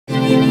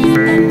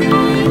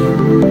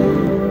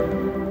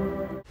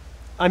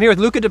I'm here with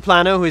Luca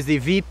Deplano, who is the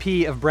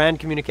VP of Brand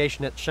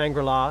Communication at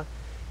Shangri-La.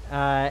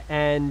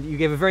 And you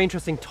gave a very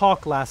interesting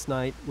talk last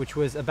night, which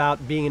was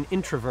about being an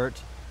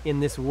introvert in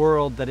this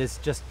world that has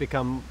just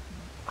become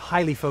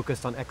highly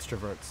focused on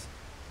extroverts.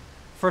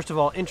 First of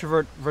all,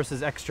 introvert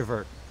versus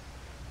extrovert.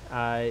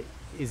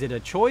 Is it a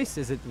choice?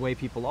 Is it the way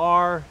people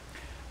are?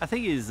 I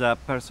think it's a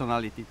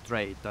personality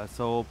trait.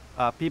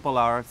 People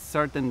are a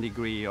certain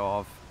degree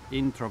of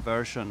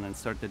introversion and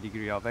certain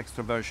degree of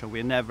extroversion.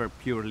 We're never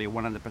purely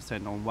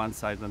 100% on one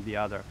side or the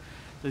other.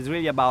 So it's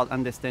really about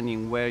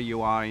understanding where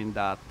you are in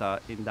that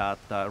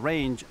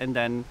range, and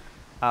then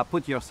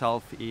put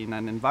yourself in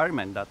an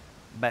environment that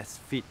best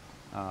fit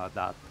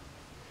that.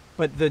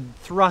 But the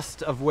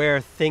thrust of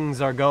where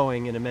things are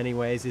going in many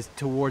ways is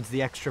towards the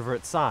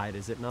extrovert side,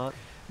 is it not?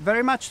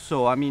 Very much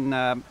so. I mean,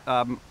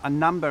 a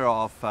number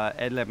of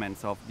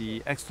elements of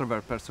the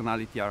extrovert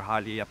personality are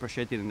highly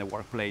appreciated in the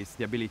workplace.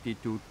 The ability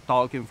to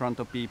talk in front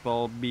of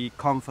people, be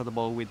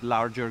comfortable with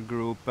larger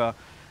group,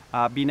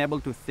 being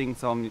able to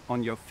think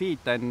on your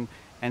feet, and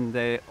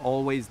they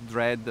always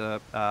dread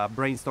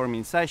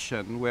brainstorming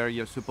session where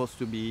you're supposed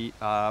to be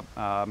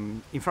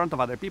in front of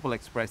other people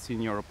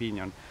expressing your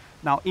opinion.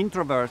 Now,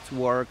 introverts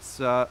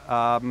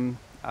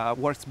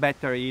works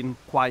better in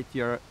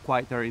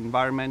quieter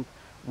environment,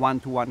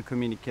 one-to-one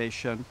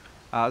communication,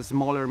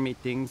 smaller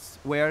meetings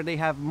where they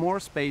have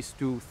more space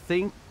to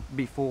think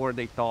before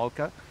they talk,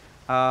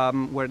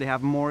 where they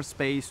have more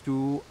space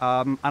to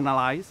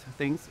analyze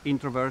things.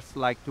 Introverts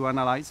like to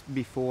analyze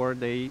before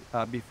they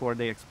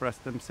express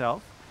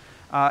themselves.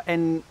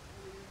 And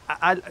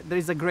there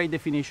is a great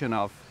definition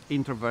of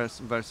introverts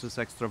versus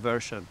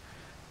extroversion.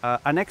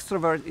 An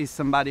extrovert is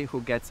somebody who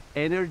gets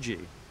energy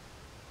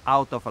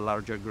out of a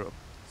larger group.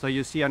 So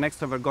you see an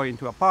extrovert going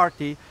to a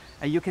party,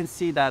 and you can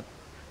see that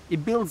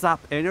it builds up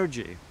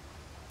energy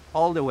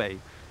all the way.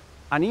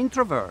 An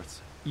introvert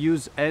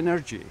use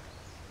energy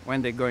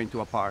when they go into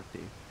a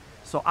party.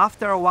 So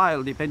after a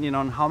while, depending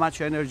on how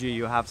much energy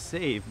you have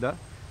saved,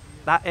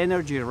 that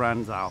energy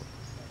runs out.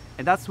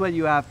 And that's when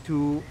you have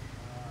to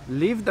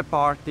leave the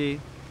party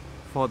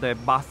for the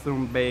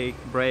bathroom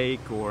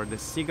break or the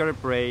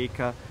cigarette break,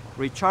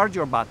 recharge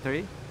your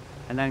battery,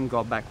 and then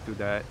go back to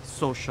the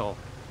social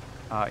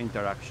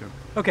interaction.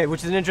 Okay,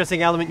 which is an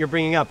interesting element you're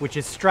bringing up, which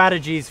is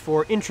strategies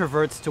for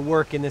introverts to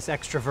work in this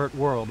extrovert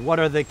world. What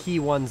are the key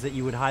ones that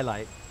you would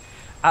highlight?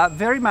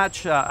 Very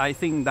much, I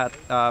think that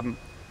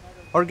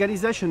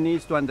organization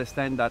needs to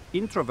understand that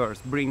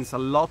introverts brings a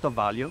lot of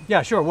value.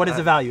 Yeah, sure. What is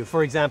the value?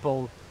 For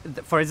example,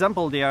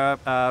 they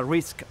are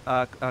risk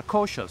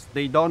cautious.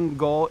 They don't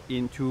go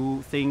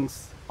into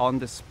things on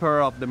the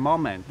spur of the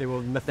moment. They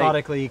will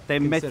methodically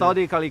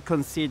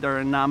consider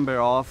a number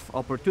of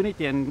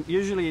opportunity, and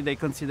usually they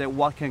consider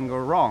what can go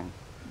wrong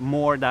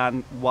more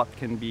than what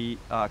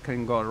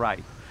can go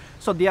right.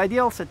 So the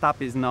ideal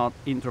setup is not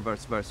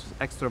introverts versus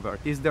extrovert.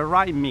 It's the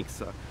right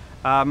mix.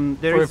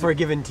 For a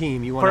given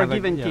team, you want to have a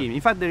given team.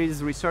 In fact, there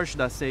is research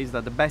that says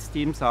that the best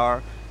teams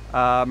are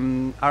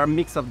a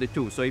mix of the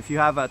two. So if you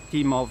have a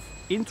team of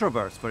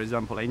introverts, for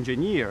example,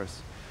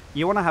 engineers,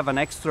 you want to have an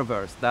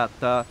extrovert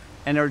that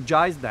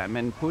energize them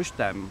and push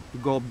them to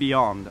go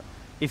beyond.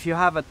 If you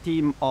have a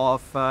team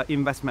of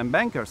investment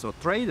bankers or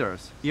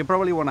traders, you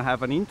probably want to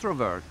have an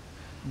introvert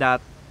that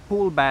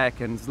pull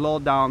back and slow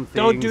down things.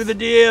 Don't do the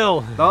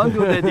deal. Don't do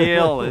the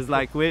deal. It's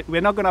like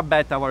we're not going to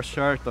bet our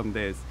shirt on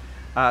this.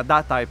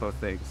 That type of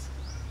things.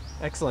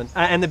 Excellent.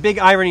 And the big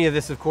irony of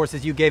this, of course,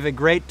 is you gave a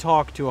great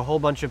talk to a whole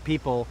bunch of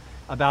people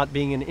about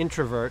being an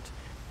introvert,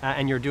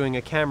 and you're doing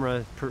a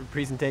camera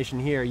presentation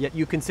here, yet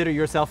you consider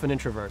yourself an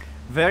introvert.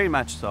 Very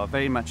much so,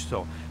 very much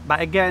so.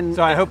 But again...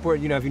 So I hope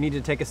if you need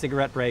to take a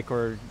cigarette break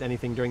or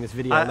anything during this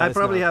video, I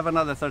probably have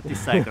another 30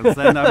 seconds,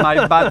 then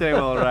my battery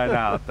will run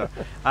out.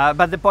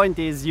 But the point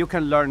is, you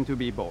can learn to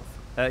be both.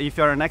 If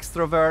you're an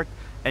extrovert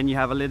and you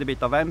have a little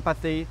bit of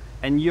empathy,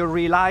 and you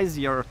realize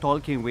you're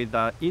talking with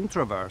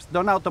introverts,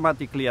 don't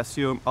automatically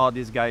assume, oh,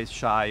 this guy is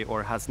shy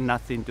or has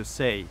nothing to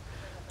say.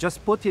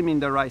 Just put him in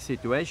the right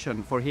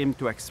situation for him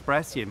to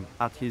express him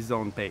at his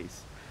own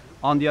pace.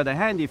 On the other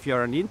hand, if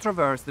you're an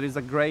introvert, there is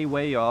a great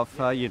way of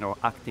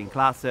acting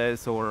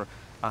classes or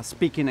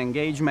speaking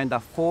engagement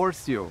that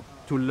force you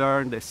to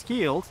learn the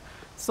skills.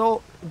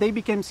 So they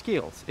became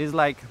skills. It's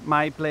like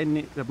my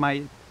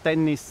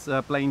tennis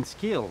playing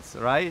skills,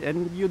 right?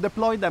 And you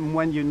deploy them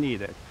when you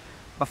need it.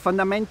 But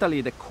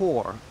fundamentally, the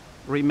core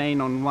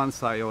remain on one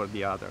side or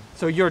the other.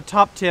 So your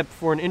top tip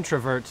for an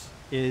introvert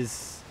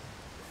is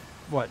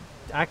what?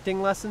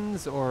 Acting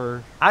lessons?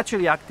 Or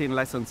actually, acting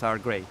lessons are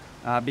great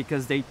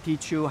because they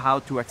teach you how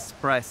to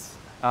express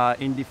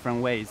in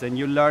different ways, and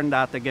you learn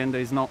that again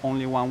there is not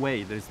only one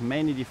way, there's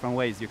many different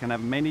ways. You can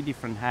have many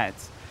different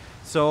hats.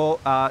 So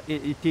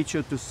it teaches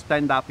you to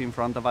stand up in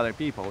front of other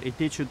people. It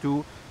teaches you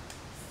to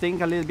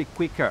think a little bit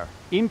quicker.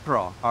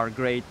 Improv are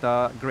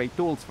great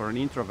tools for an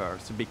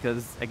introvert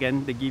because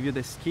again they give you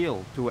the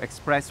skill to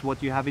express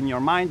what you have in your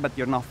mind, but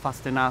you're not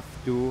fast enough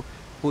to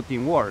put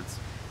in words,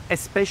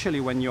 especially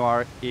when you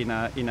are in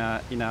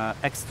a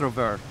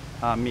extrovert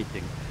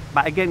meeting.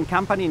 But again,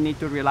 companies need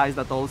to realize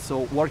that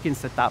also working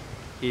setup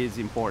is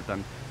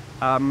important.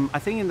 I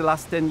think in the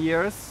last 10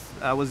 years,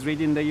 I was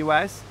reading in the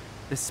US,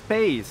 the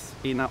space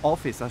in an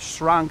office has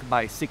shrunk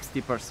by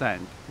 60%.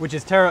 Which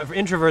is terrible.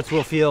 Introverts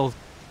will feel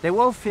they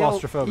will feel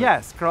claustrophobic.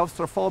 Yes,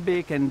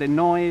 claustrophobic, and the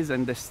noise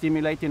and the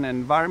stimulating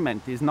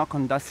environment is not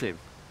conductive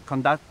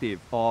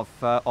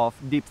of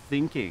deep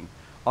thinking,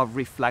 of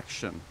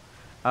reflection.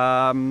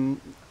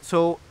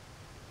 So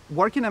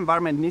working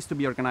environment needs to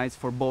be organized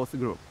for both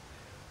groups.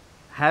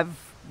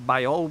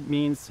 By all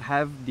means,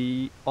 have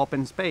the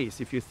open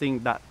space if you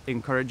think that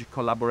encourage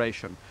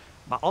collaboration,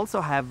 but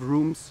also have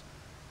rooms,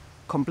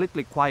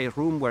 completely quiet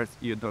room where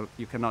you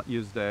cannot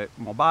use the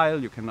mobile,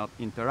 you cannot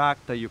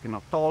interact, you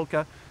cannot talk.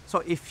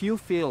 So if you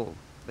feel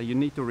that you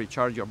need to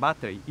recharge your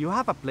battery, you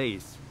have a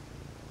place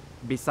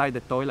beside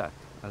the toilet,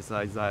 as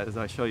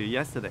I showed you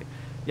yesterday.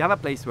 You have a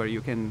place where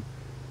you can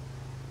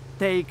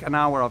take an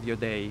hour of your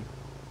day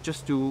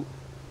just to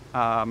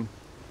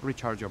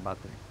recharge your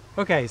battery.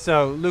 Okay,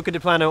 so Luca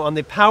Deplano on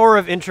the power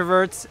of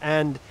introverts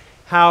and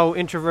how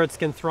introverts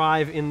can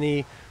thrive in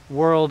the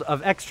world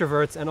of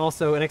extroverts, and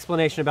also an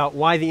explanation about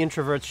why the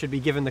introverts should be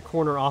given the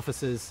corner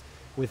offices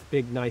with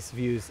big, nice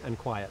views and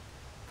quiet.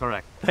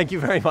 Correct. Thank you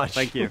very much.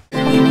 Thank you.